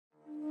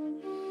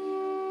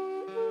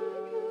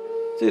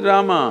See,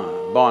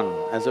 Rama, born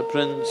as a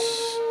prince,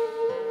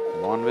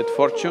 born with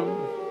fortune,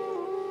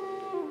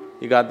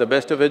 he got the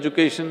best of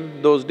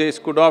education those days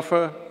could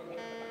offer,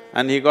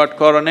 and he got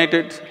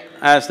coronated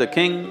as the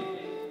king.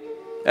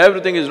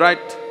 Everything is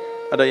right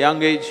at a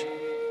young age.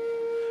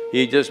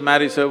 He just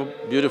marries a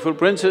beautiful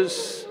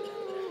princess.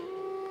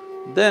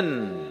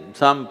 Then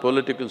some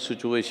political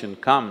situation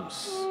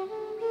comes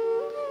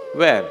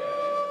where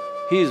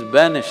he is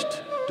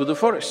banished to the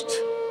forest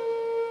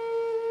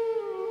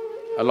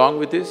along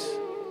with his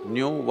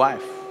new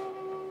wife.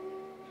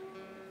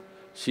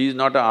 She is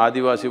not an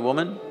Adivasi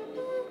woman,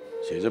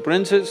 she is a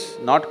princess,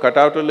 not cut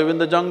out to live in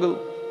the jungle.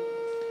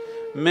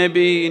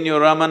 Maybe in your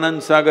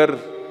Ramanand Sagar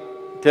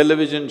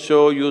television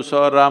show you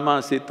saw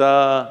Rama,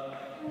 Sita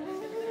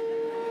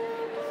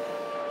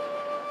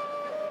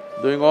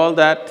doing all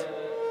that.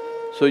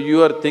 So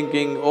you are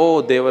thinking,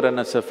 oh, they were on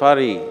a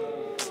safari.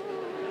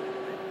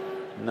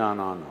 No,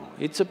 no, no,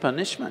 it's a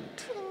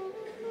punishment.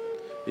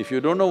 If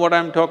you don't know what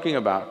I'm talking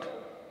about,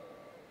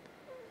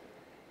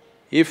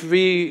 if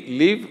we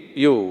leave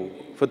you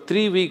for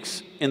 3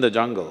 weeks in the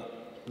jungle,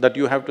 that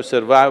you have to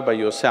survive by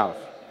yourself,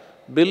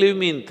 believe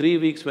me, in 3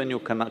 weeks when you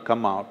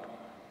come out,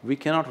 we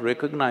cannot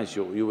recognize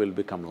you, you will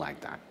become like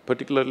that.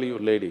 Particularly you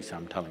ladies,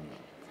 I'm telling you.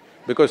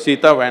 Because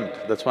Sita went,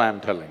 that's why I'm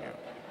telling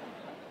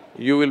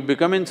you. You will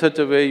become in such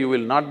a way, you will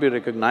not be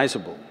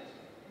recognizable.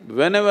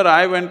 Whenever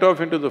I went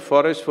off into the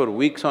forest for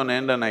weeks on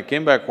end and I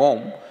came back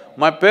home,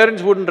 my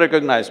parents wouldn't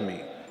recognize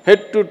me.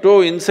 Head to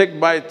toe insect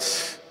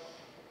bites,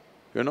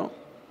 you know.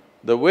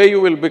 The way you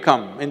will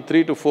become in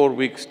 3 to 4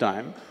 weeks'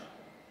 time,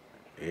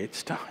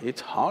 it's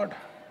hard,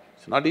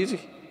 it's not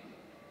easy.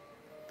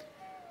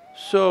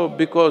 So,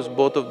 because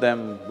both of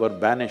them were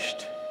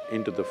banished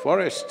into the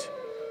forest,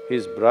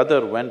 his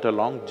brother went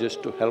along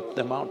just to help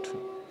them out.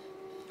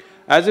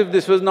 As if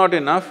this was not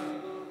enough,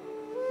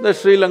 the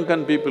Sri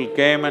Lankan people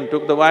came and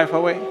took the wife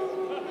away.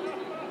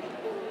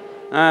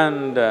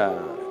 And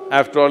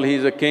after all, he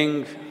is a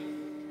king,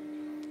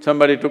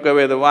 somebody took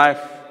away the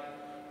wife,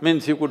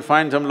 means he could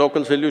find some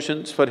local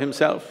solutions for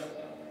himself.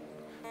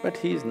 But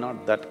he is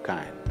not that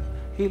kind.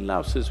 He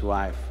loves his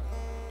wife,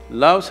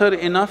 loves her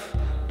enough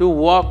to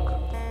walk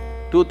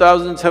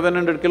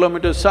 2,700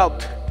 kilometers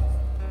south,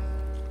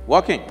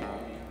 walking,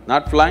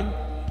 not flying,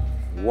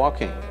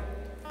 walking.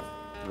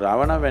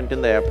 Ravana went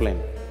in the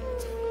airplane.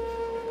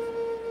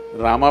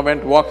 Rama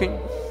went walking,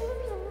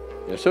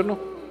 yes or no?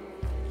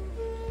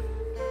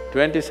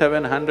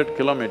 2,700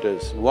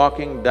 kilometers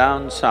walking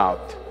down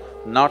south,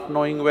 not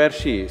knowing where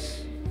she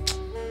is.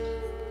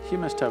 He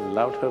must have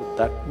loved her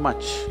that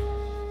much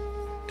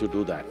to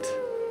do that,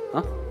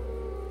 huh?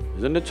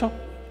 Isn't it so?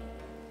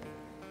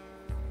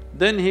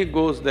 Then he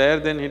goes there,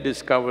 then he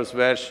discovers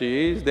where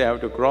she is, they have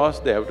to cross,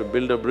 they have to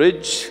build a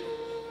bridge,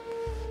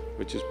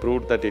 which is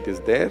proved that it is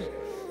there.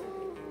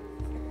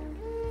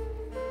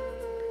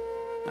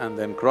 And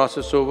then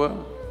crosses over,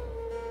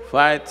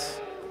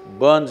 fights,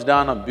 burns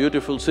down a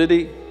beautiful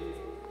city,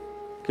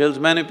 kills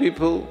many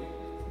people,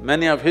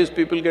 many of his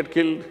people get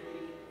killed,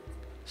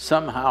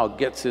 somehow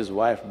gets his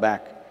wife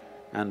back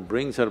and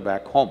brings her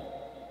back home.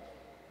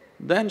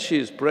 Then she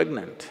is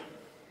pregnant.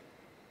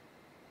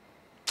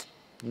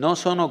 No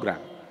sonogram.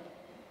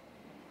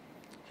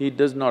 He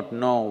does not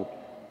know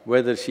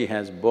whether she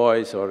has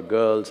boys or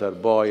girls or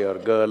boy or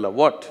girl or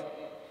what,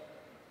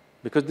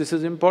 because this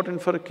is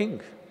important for a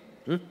king.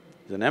 He's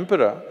an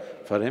emperor,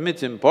 for him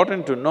it's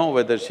important to know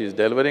whether she's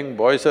delivering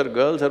boys or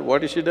girls or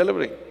what is she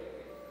delivering.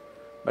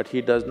 But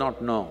he does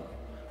not know.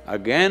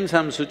 Again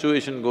some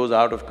situation goes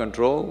out of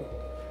control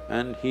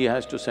and he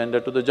has to send her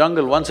to the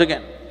jungle once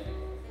again,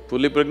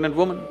 fully pregnant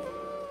woman.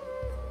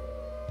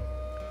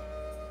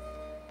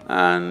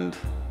 And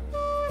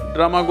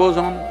drama goes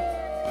on.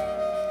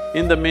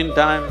 In the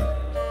meantime,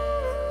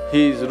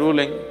 he is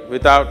ruling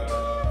without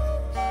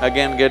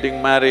again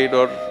getting married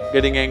or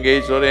getting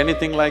engaged or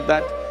anything like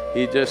that.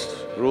 He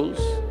just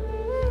rules.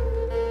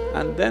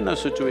 And then a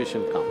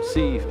situation comes.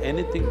 See, if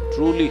anything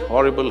truly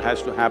horrible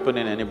has to happen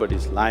in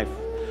anybody's life,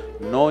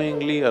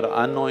 knowingly or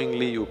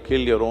unknowingly you kill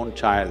your own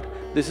child,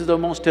 this is the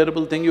most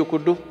terrible thing you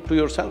could do to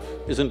yourself,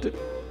 isn't it?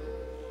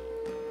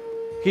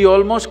 He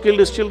almost killed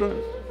his children.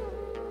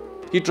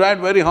 He tried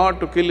very hard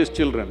to kill his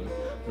children,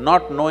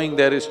 not knowing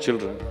they're his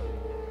children.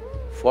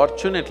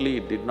 Fortunately,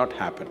 it did not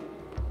happen,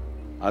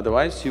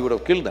 otherwise he would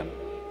have killed them.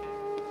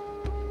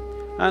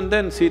 And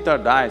then Sita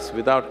dies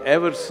without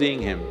ever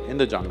seeing him in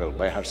the jungle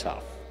by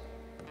herself.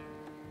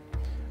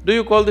 Do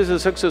you call this a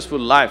successful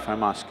life,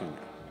 I'm asking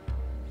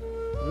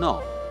you?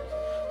 No.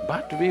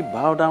 But we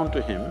bow down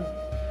to him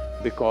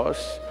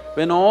because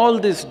when all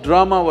this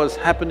drama was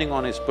happening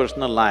on his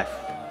personal life,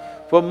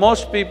 for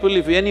most people,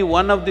 if any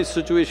one of these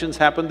situations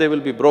happen, they will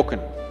be broken.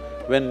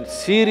 When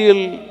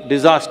serial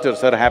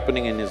disasters are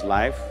happening in his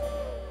life,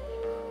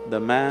 the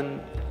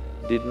man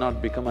did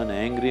not become an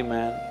angry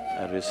man,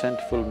 a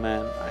resentful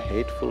man, a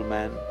hateful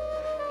man.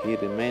 He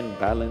remained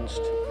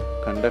balanced,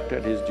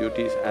 conducted his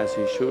duties as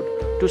he should,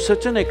 to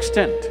such an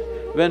extent,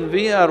 when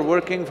we are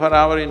working for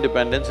our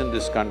independence in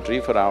this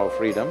country, for our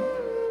freedom,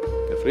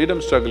 the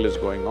freedom struggle is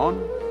going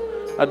on,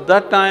 At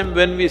that time,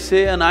 when we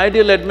say an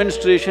ideal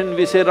administration,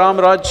 we say Ram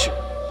Raj.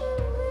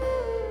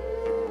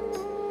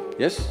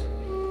 Yes?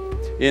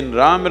 In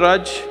Ram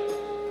Raj,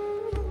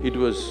 it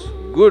was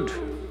good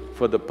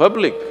for the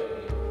public,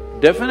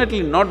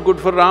 definitely not good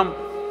for Ram.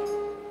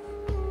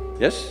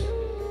 Yes?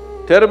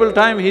 Terrible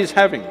time he is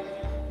having.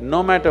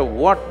 No matter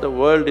what the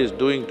world is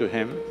doing to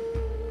him,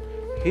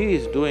 he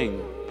is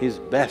doing his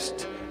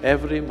best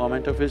every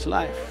moment of his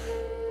life.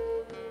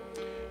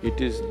 It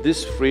is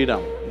this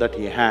freedom that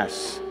he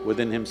has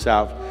within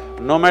himself.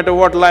 No matter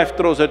what life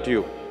throws at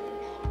you,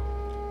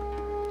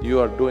 you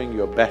are doing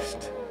your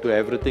best to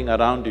everything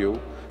around you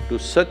to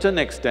such an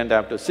extent.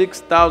 After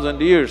 6,000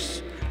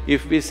 years,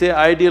 if we say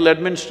ideal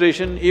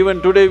administration,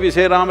 even today we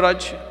say Ram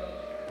Raj,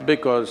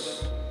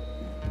 because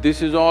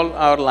this is all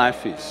our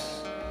life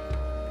is.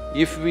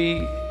 If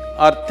we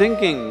are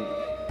thinking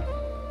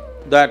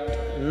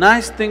that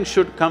nice things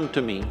should come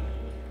to me,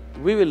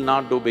 we will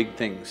not do big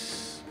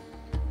things,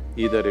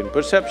 either in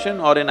perception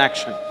or in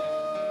action.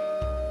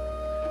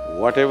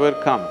 Whatever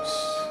comes,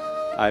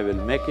 I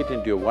will make it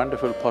into a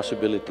wonderful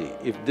possibility.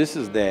 If this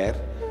is there,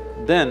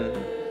 then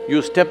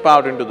you step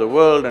out into the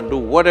world and do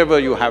whatever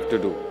you have to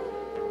do.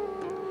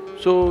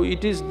 So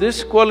it is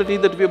this quality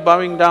that we're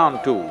bowing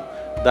down to,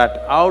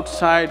 that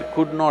outside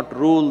could not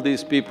rule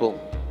these people.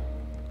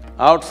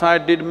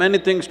 Outside did many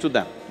things to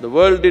them, the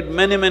world did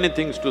many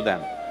things to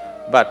them,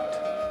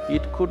 but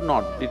it could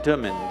not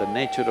determine the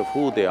nature of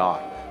who they are.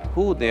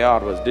 Who they are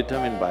was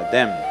determined by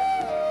them.